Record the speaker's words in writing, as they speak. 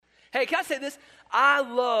Hey, can I say this? I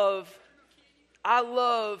love,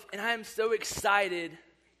 and I am so excited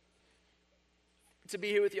to be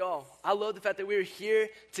here with y'all. I love the fact that we are here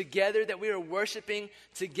together, that we are worshiping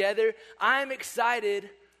together. I'm excited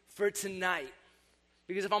for tonight.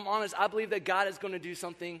 Because if I'm honest, I believe that God is going to do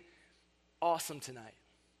something awesome tonight.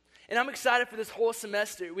 And I'm excited for this whole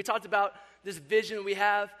semester. We talked about this vision we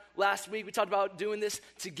have last week. We talked about doing this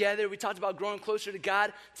together. We talked about growing closer to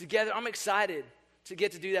God together. I'm excited to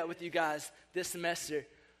get to do that with you guys this semester.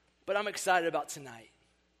 But I'm excited about tonight.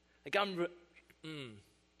 Like I'm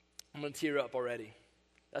going to tear up already.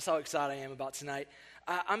 That's how excited I am about tonight.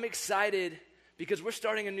 I'm excited because we're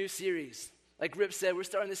starting a new series. Like Rip said, we're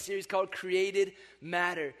starting this series called Created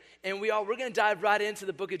Matter. And we're going to dive right into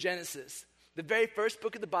the book of Genesis. The very first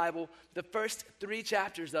book of the Bible, the first 3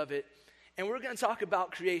 chapters of it. And we're going to talk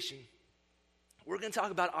about creation. We're going to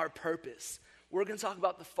talk about our purpose. We're going to talk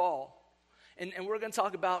about the fall. And we're going to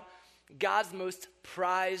talk about God's most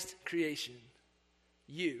prized creation,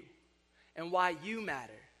 you, and why you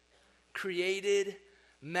matter. Created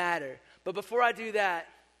matter. But before I do that,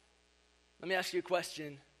 let me ask you a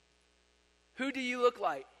question. Who do you look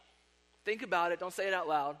like? Think about it. Don't say it out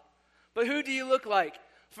loud. But who do you look like?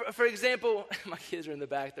 For example, my kids are in the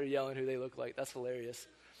back. They're yelling who they look like. That's hilarious.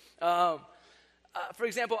 For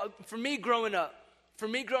example, for me growing up,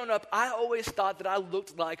 I always thought that I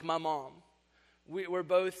looked like my mom. We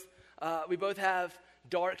both have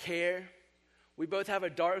dark hair. We both have a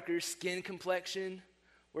darker skin complexion.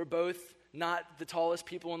 We're both not the tallest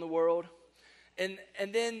people in the world. And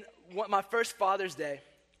then my first Father's Day,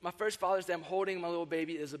 I'm holding my little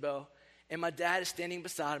baby Isabel, and my dad is standing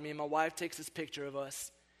beside me, and my wife takes this picture of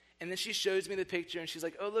us. And then she shows me the picture, and she's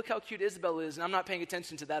like, oh, look how cute Isabel is. And I'm not paying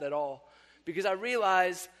attention to that at all because I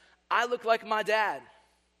realize I look like my dad.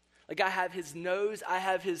 Like I have his nose, I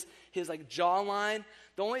have his like jawline.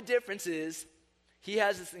 The only difference is he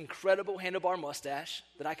has this incredible handlebar mustache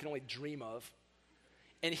that I can only dream of.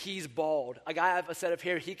 And he's bald. Like I have a set of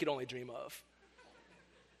hair he could only dream of.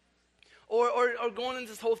 Or going into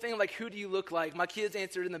this whole thing of like, who do you look like? My kids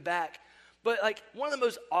answered in the back. But like one of the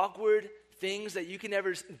most awkward things that you can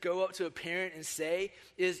ever go up to a parent and say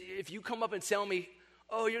is if you come up and tell me,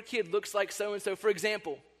 oh, your kid looks like so-and-so. For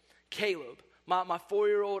example, Caleb, my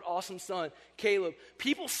 4-year-old awesome son, Caleb.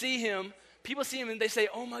 People see him and they say,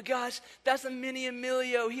 oh my gosh, that's a mini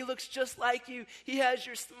Emilio. He looks just like you. He has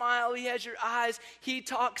your smile. He has your eyes. He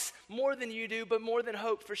talks more than you do, but more than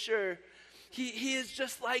Hope for sure. He is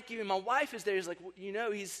just like you. And my wife is there. He's like, well, you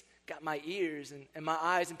know, he's got my ears and my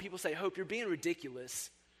eyes. And people say, Hope, you're being ridiculous.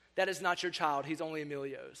 That is not your child. He's only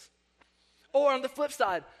Emilio's. Or on the flip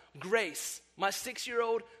side, Grace, my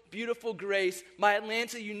 6-year-old beautiful Grace, my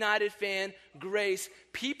Atlanta United fan, Grace.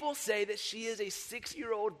 People say that she is a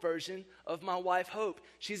 6-year-old version of my wife, Hope.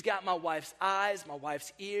 She's got my wife's eyes, my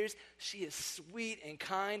wife's ears. She is sweet and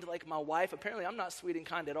kind like my wife. Apparently, I'm not sweet and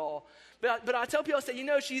kind at all. But I tell people, I say, you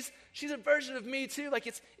know, she's a version of me too. Like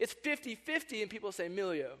it's 50-50. And people say,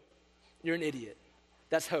 Emilio, you're an idiot.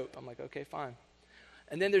 That's Hope. I'm like, okay, fine.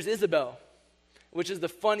 And then there's Isabel, which is the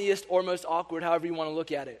funniest or most awkward, however you want to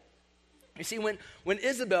look at it. You see, when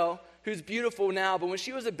Isabel, who's beautiful now, but when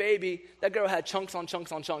she was a baby, that girl had chunks on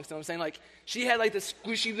chunks on chunks, you know what I'm saying? Like, she had like the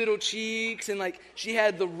squishy little cheeks, and like, she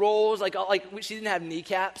had the rolls, like she didn't have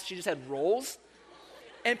kneecaps, she just had rolls.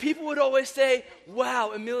 And people would always say,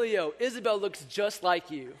 wow, Emilio, Isabel looks just like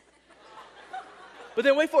you. But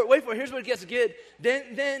then wait for it, here's where it gets good.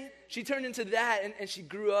 Then she turned into that, and she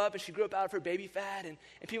grew up out of her baby fat, and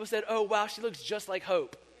people said, oh, wow, she looks just like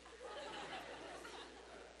Hope.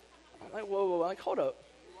 I'm like, whoa, like, hold up.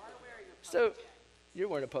 So, you're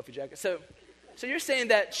wearing a puffy jacket. So you're saying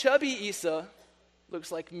that chubby Issa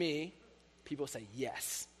looks like me. People say,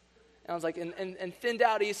 yes. And I was like, and thinned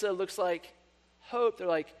out Issa looks like Hope. They're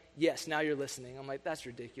like, yes, now you're listening. I'm like, that's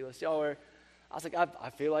ridiculous. I was like, I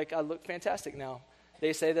feel like I look fantastic now.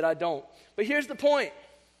 They say that I don't. But here's the point.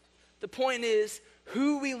 The point is,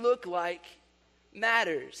 who we look like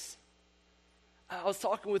matters. I was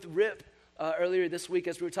talking with Rip earlier this week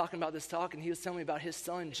as we were talking about this talk, and he was telling me about his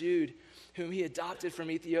son Jude, whom he adopted from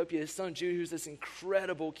Ethiopia. His son Jude, who's this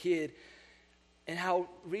incredible kid, and how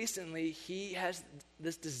recently he has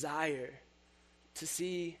this desire to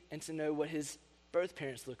see and to know what his birth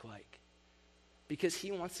parents look like, because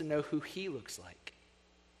he wants to know who he looks like.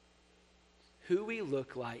 Who we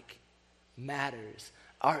look like matters.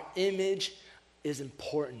 Our image is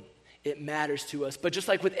important. It matters to us. But just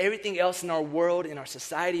like with everything else in our world, in our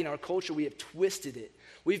society, in our culture, we have twisted it.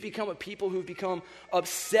 We've become a people who've become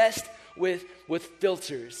obsessed with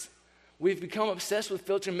filters. We've become obsessed with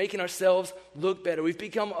filtering, making ourselves look better. We've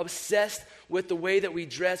become obsessed with the way that we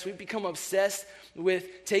dress. We've become obsessed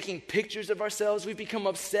with taking pictures of ourselves. We've become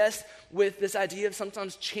obsessed with this idea of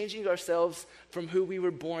sometimes changing ourselves from who we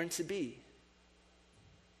were born to be.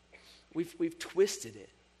 We've twisted it.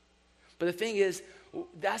 But the thing is,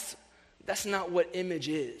 that's not what image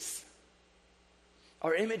is.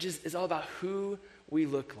 Our image is all about who we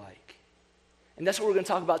look like. And that's what we're going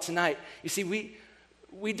to talk about tonight. You see,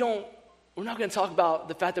 we're not going to talk about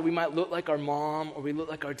the fact that we might look like our mom or we look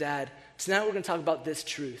like our dad. Tonight we're going to talk about this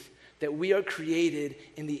truth, that we are created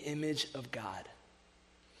in the image of God.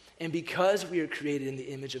 And because we are created in the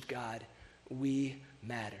image of God, we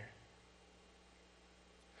matter.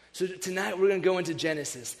 So tonight we're going to go into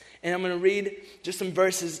Genesis, and I'm going to read just some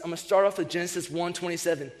verses. I'm going to start off with Genesis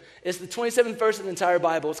 1:27. It's the 27th verse of the entire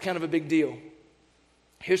Bible. It's kind of a big deal.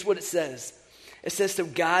 Here's what it says. It says, so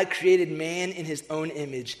God created man in his own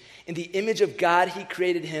image. In the image of God, he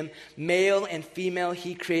created him. Male and female,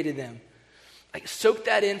 he created them. Like, soak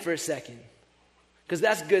that in for a second, because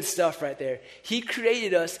that's good stuff right there. He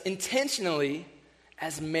created us intentionally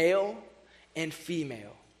as male and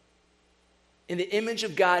female. In the image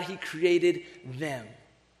of God, he created them.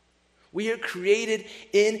 We are created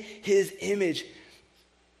in his image.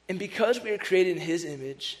 And because we are created in his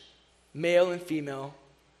image, male and female,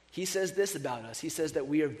 he says this about us. He says that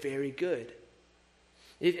we are very good.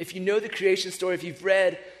 If you know the creation story, if you've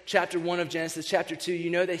read chapter 1 of Genesis, chapter 2, you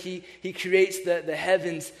know that he creates the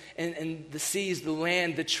heavens and the seas, the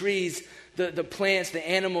land, the trees, the plants, the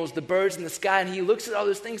animals, the birds in the sky, and he looks at all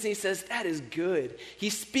those things and he says, that is good. He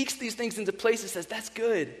speaks these things into place and says, that's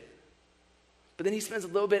good. But then he spends a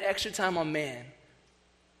little bit extra time on man. And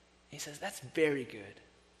he says, that's very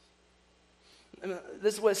good.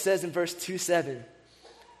 This is what it says in verse 2:7.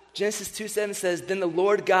 Genesis 2:7 says, then the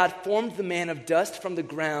Lord God formed the man of dust from the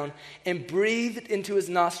ground and breathed into his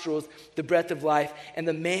nostrils the breath of life, and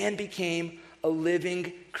the man became a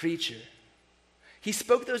living creature. He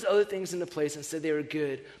spoke those other things into place and said they were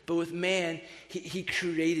good, but with man, he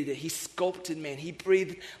created it. He sculpted man. He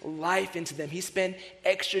breathed life into them. He spent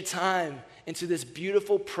extra time into this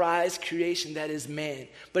beautiful prized creation that is man.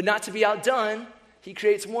 But not to be outdone, he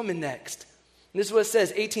creates woman next. And this is what it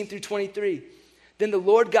says, 18 through 23. Then the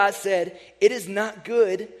Lord God said, it is not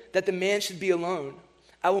good that the man should be alone.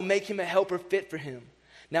 I will make him a helper fit for him.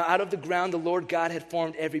 Now out of the ground the Lord God had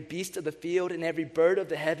formed every beast of the field and every bird of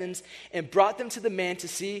the heavens and brought them to the man to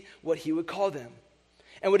see what he would call them.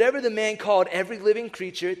 And whatever the man called every living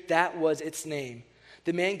creature, that was its name.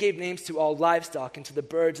 The man gave names to all livestock and to the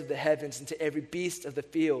birds of the heavens and to every beast of the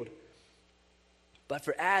field. But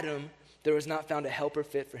for Adam, there was not found a helper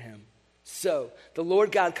fit for him. So the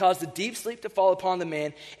Lord God caused a deep sleep to fall upon the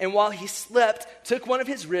man, and while he slept, took one of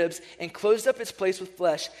his ribs and closed up its place with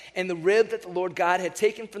flesh. And the rib that the Lord God had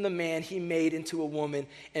taken from the man, he made into a woman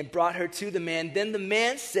and brought her to the man. Then the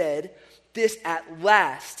man said, this at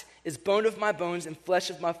last is bone of my bones and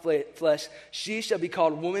flesh of my flesh. She shall be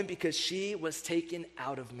called woman because she was taken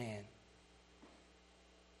out of man.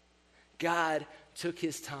 God took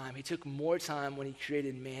his time. He took more time when he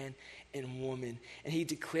created man and woman. And he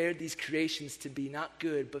declared these creations to be not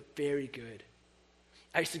good, but very good.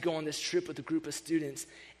 I used to go on this trip with a group of students,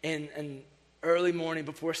 and early morning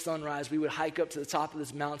before sunrise, we would hike up to the top of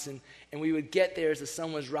this mountain, and we would get there as the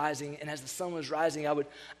sun was rising. And as the sun was rising,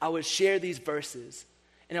 I would share these verses.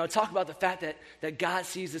 And I would talk about the fact that God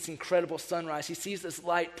sees this incredible sunrise. He sees this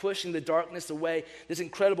light pushing the darkness away, this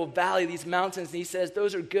incredible valley, these mountains, and he says,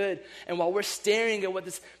 those are good. And while we're staring at what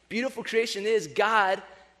this beautiful creation is, God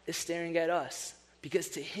is staring at us, because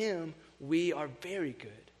to him, we are very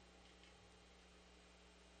good.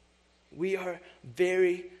 We are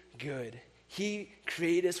very good. He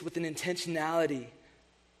created us with an intentionality.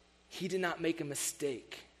 He did not make a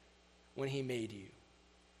mistake when he made you.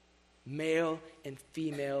 Male and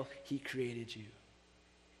female, he created you.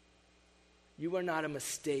 You are not a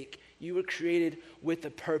mistake. You were created with a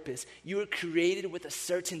purpose. You were created with a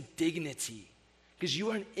certain dignity, because you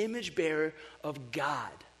are an image bearer of God.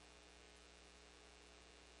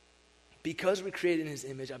 Because we're created in his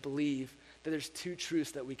image, I believe that there's two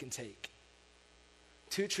truths that we can take.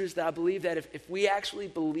 Two truths that I believe that if we actually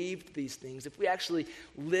believed these things, if we actually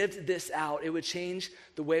lived this out, it would change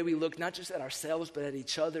the way we look, not just at ourselves, but at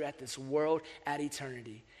each other, at this world, at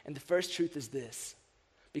eternity. And the first truth is this: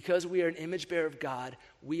 because we are an image bearer of God,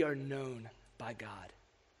 we are known by God.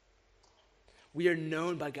 We are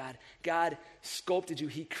known by God. God sculpted you.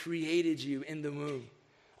 He created you in the womb.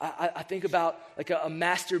 I think about like a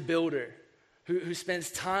master builder who spends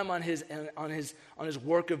time on his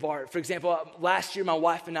work of art. For example, last year my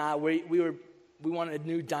wife and I, we were we wanted a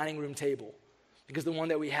new dining room table because the one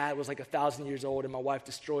that we had was like 1,000 years old, and my wife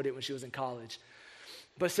destroyed it when she was in college.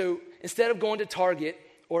 But so instead of going to Target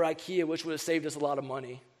or IKEA, which would have saved us a lot of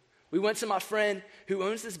money, we went to my friend who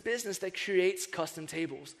owns this business that creates custom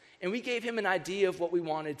tables. And we gave him an idea of what we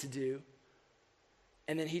wanted to do.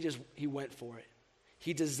 And then he went for it.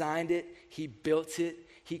 He designed it. He built it.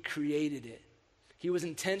 He created it. He was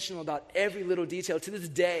intentional about every little detail. To this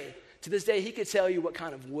day, he could tell you what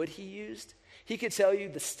kind of wood he used. He could tell you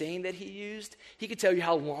the stain that he used. He could tell you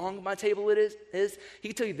how long my table is. He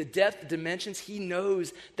could tell you the depth, the dimensions. He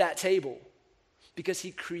knows that table because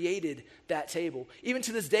he created that table. Even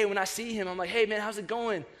to this day, when I see him, I'm like, hey, man, how's it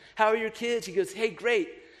going? How are your kids? He goes, hey, great.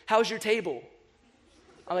 How's your table?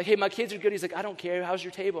 I'm like, hey, my kids are good. He's like, I don't care. How's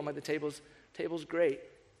your table? I'm like, the table's great.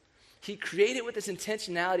 He created with this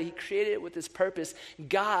intentionality. He created it with this purpose.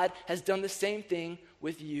 God has done the same thing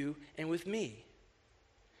with you and with me.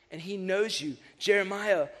 And he knows you.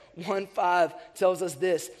 Jeremiah 1:5 tells us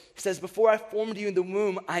this. It says, before I formed you in the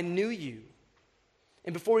womb, I knew you.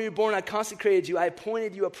 And before you were born, I consecrated you. I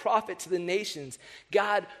appointed you a prophet to the nations.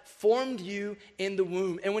 God formed you in the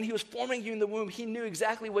womb. And when he was forming you in the womb, he knew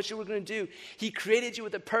exactly what you were going to do. He created you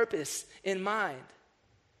with a purpose in mind.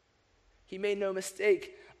 He made no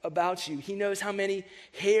mistake about you. He knows how many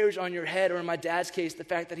hairs on your head, or in my dad's case, the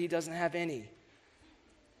fact that he doesn't have any.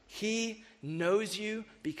 He knows you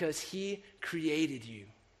because he created you.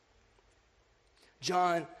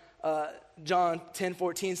 John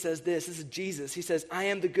 10:14 says this. This is Jesus. He says, I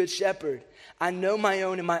am the good shepherd. I know my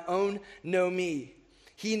own and my own know me.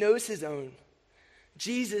 He knows his own.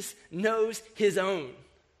 Jesus knows his own.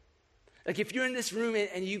 Like if you're in this room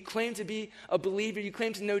and you claim to be a believer, you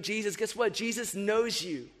claim to know Jesus, guess what? Jesus knows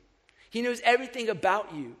you. He knows everything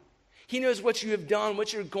about you. He knows what you have done,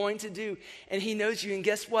 what you're going to do, and he knows you. And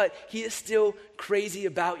guess what? He is still crazy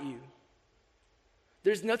about you.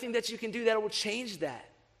 There's nothing that you can do that will change that.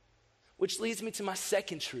 Which leads me to my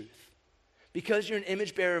second truth. Because you're an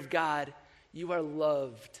image bearer of God, you are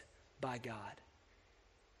loved by God.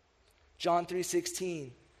 John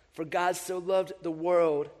 3:16, for God so loved the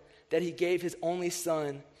world that he gave his only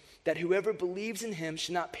son, that whoever believes in him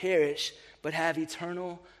should not perish, but have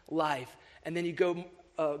eternal life. And then you go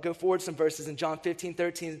forward some verses in John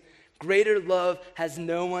 15:13. Greater love has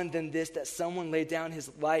no one than this, that someone laid down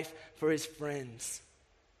his life for his friends.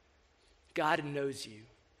 God knows you.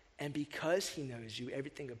 And because he knows you,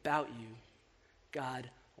 everything about you, God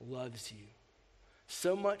loves you.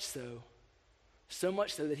 So much so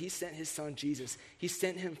that he sent his son Jesus. He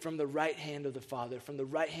sent him from the right hand of the Father, from the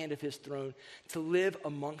right hand of his throne, to live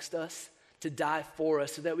amongst us, to die for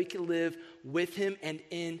us, so that we can live with him and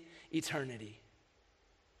in eternity.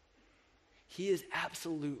 He is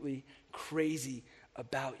absolutely crazy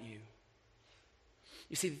about you.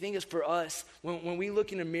 You see, the thing is for us, when we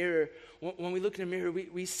look in a mirror,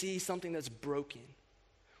 we see something that's broken.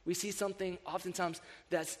 We see something oftentimes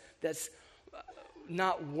that's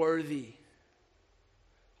not worthy.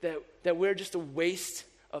 That we're just a waste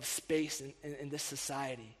of space in this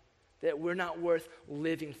society. That we're not worth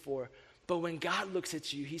living for. But when God looks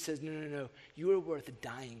at you, he says, no, you are worth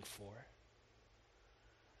dying for.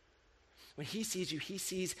 When he sees you, he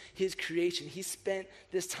sees his creation. He spent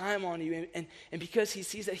this time on you. And because he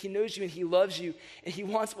sees that, he knows you and he loves you. And he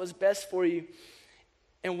wants what's best for you.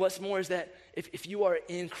 And what's more is that if you are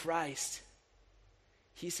in Christ,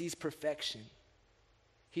 he sees perfection.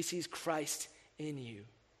 He sees Christ in you.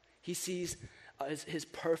 He sees his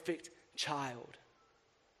perfect child.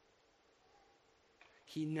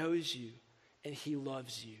 He knows you and he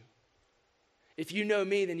loves you. If you know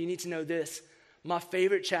me, then you need to know this. My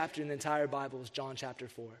favorite chapter in the entire Bible is John chapter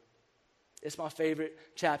 4. It's my favorite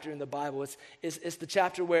chapter in the Bible. It's the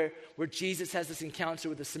chapter where Jesus has this encounter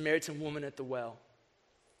with the Samaritan woman at the well.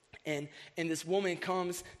 And this woman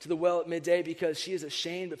comes to the well at midday because she is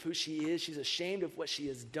ashamed of who she is. She's ashamed of what she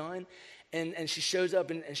has done. And she shows up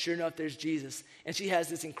and sure enough, there's Jesus. And she has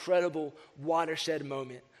this incredible watershed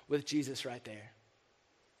moment with Jesus right there.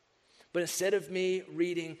 But instead of me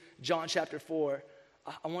reading John chapter 4,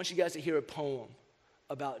 I want you guys to hear a poem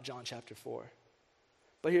about John chapter 4.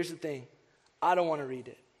 But here's the thing. I don't want to read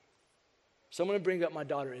it. So I'm going to bring up my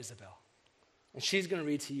daughter Isabel. And she's going to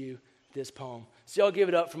read to you this poem. So y'all give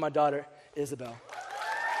it up for my daughter Isabel.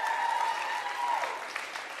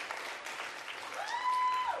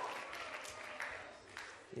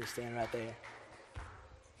 You stand right there.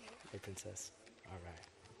 Hey, princess. All right.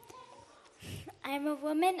 I am a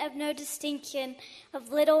woman of no distinction, of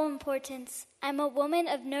little importance. I am a woman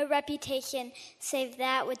of no reputation, save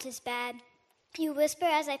that which is bad. You whisper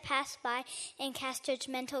as I pass by and cast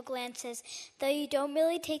judgmental glances, though you don't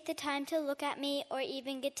really take the time to look at me or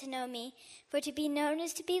even get to know me. For to be known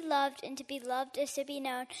is to be loved, and to be loved is to be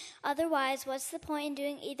known. Otherwise, what's the point in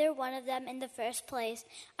doing either one of them in the first place?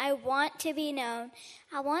 I want to be known.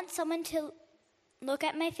 I want someone to look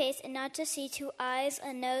at my face and not just see 2 eyes,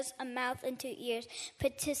 a nose, a mouth, and 2 ears,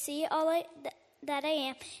 but to see all that I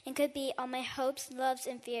am and could be, all my hopes, loves,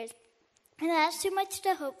 and fears. And that's too much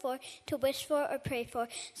to hope for, to wish for, or pray for,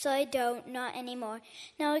 so I don't, not anymore.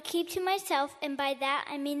 Now I keep to myself, and by that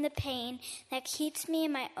I mean the pain that keeps me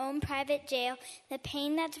in my own private jail, the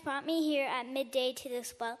pain that's brought me here at midday to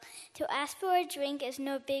this well. To ask for a drink is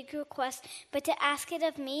no big request, but to ask it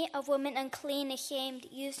of me, a woman unclean, ashamed,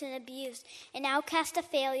 used, and abused, an outcast, a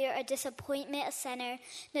failure, a disappointment, a sinner.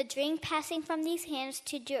 The drink passing from these hands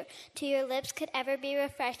to your lips could ever be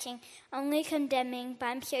refreshing, only condemning, but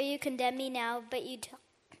I'm sure you condemn me now, but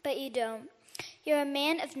you don't. You're a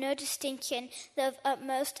man of no distinction, though of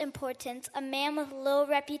utmost importance, a man with little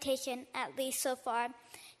reputation, at least so far.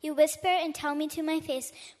 You whisper and tell me to my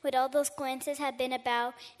face what all those glances have been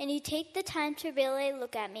about, and you take the time to really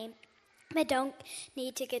look at me. But don't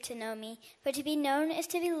need to get to know me. For to be known is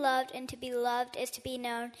to be loved, and to be loved is to be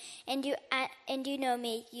known. And you know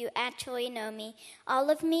me. You actually know me. All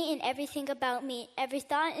of me and everything about me. Every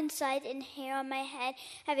thought inside and hair on my head.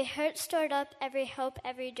 Every hurt stored up. Every hope.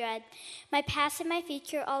 Every dread. My past and my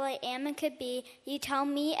future. All I am and could be. You tell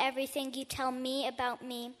me everything. You tell me about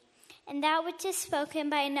me. And that which is spoken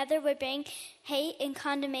by another would bring hate and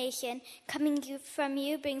condemnation. Coming from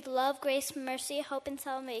you brings love, grace, mercy, hope, and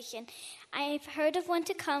salvation. I've heard of one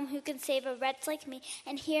to come who can save a wretch like me.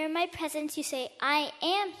 And here in my presence you say, I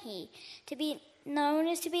am he. To be known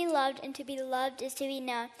is to be loved, and to be loved is to be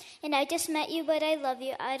known. And I just met you, but I love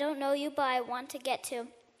you. I don't know you, but I want to get to.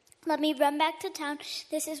 Let me run back to town.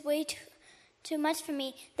 This is way too much for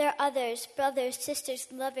me. There are others, brothers, sisters,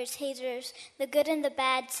 lovers, haters, the good and the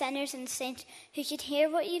bad, sinners and saints, who should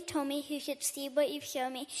hear what you've told me, who should see what you've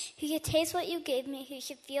shown me, who should taste what you gave me, who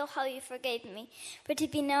should feel how you forgave me. For to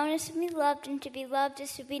be known is to be loved, and to be loved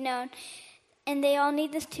is to be known. And they all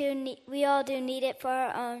need this too. We all do need it for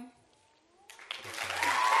our own.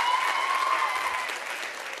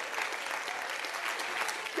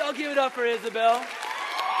 Y'all give it up for Isabel.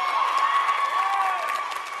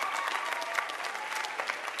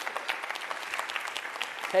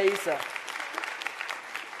 Hey, Issa.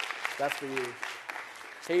 That's for you.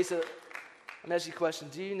 Hey, Issa, let me ask you a question.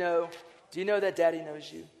 Do you know that Daddy knows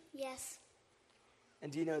you? Yes. And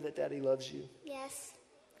do you know that Daddy loves you? Yes.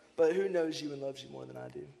 But who knows you and loves you more than I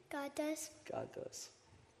do? God does. God does.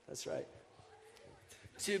 That's right.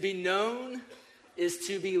 To be known is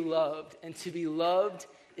to be loved, and to be loved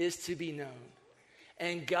is to be known.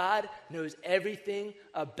 And God knows everything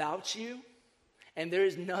about you. And there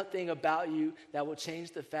is nothing about you that will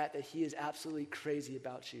change the fact that he is absolutely crazy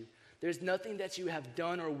about you. There's nothing that you have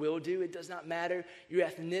done or will do. It does not matter your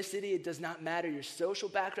ethnicity. It does not matter your social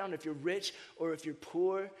background, if you're rich or if you're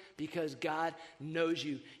poor, because God knows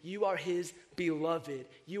you. You are his beloved.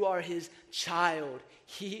 You are his child.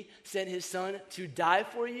 He sent his son to die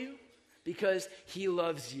for you because he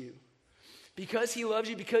loves you. Because he loves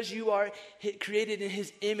you, because you are created in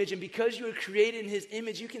his image, and because you are created in his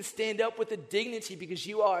image, you can stand up with a dignity because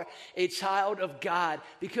you are a child of God.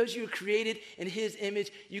 Because you are created in his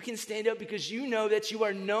image, you can stand up because you know that you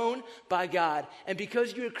are known by God. And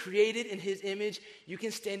because you are created in his image, you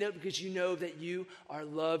can stand up because you know that you are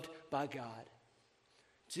loved by God.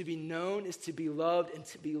 To be known is to be loved, and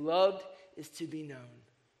to be loved is to be known.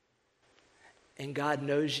 And God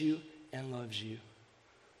knows you and loves you.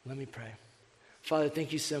 Let me pray. Father,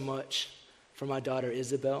 thank you so much for my daughter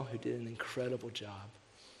Isabel, who did an incredible job.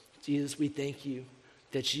 Jesus, we thank you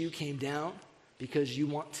that you came down because you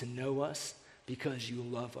want to know us, because you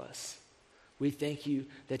love us. We thank you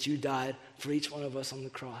that you died for each one of us on the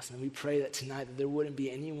cross. And we pray that tonight that there wouldn't be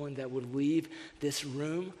anyone that would leave this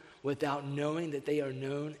room without knowing that they are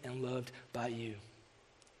known and loved by you.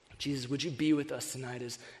 Jesus, would you be with us tonight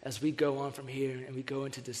as we go on from here and we go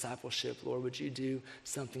into discipleship? Lord, would you do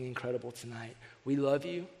something incredible tonight? We love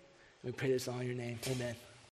you, and we pray this all in your name. Amen.